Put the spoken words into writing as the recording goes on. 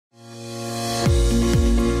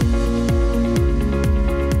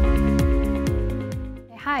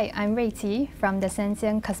Hi, I'm Rui Qi from the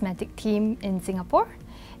Sensient Cosmetic team in Singapore,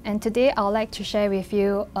 and today I would like to share with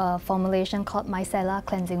you a formulation called Micellar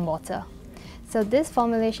Cleansing Water. So this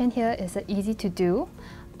formulation here is easy to do,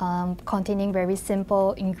 containing very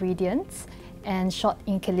simple ingredients and short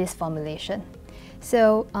inky list formulation.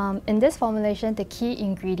 So in this formulation, the key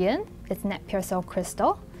ingredient is net pure salt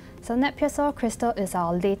crystal. So net pure salt crystal is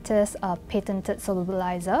our latest patented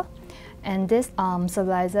solubilizer, and this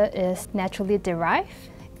solubilizer is naturally derived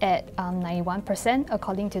at 91%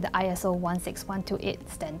 according to the ISO 16128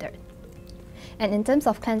 standard. And in terms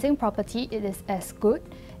of cleansing property, it is as good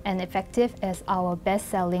and effective as our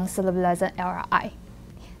best-selling solubilizer LRI.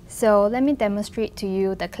 So let me demonstrate to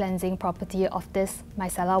you the cleansing property of this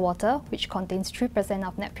micellar water, which contains 3%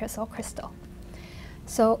 of net pure salt crystal.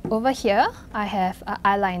 So over here, I have an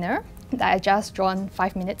eyeliner that I just drawn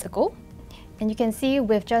 5 minutes ago. And you can see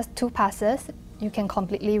with just 2 passes, you can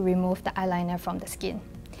completely remove the eyeliner from the skin.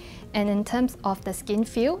 And in terms of the skin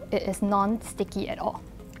feel, it is non-sticky at all.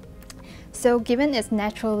 So given its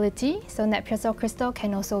naturality, so net pure salt crystal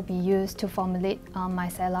can also be used to formulate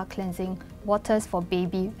micellar cleansing waters for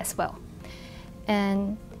baby as well.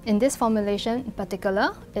 And in this formulation in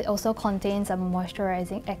particular, it also contains a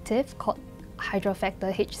moisturizing active called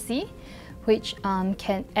Hydrofactor HC, which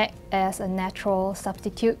can act as a natural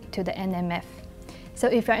substitute to the NMF. So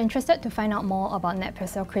if you're interested to find out more about net pure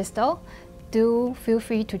salt crystal, do feel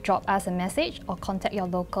free to drop us a message or contact your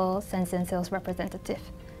local Sensient sales representative.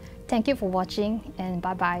 Thank you for watching, and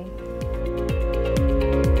bye-bye.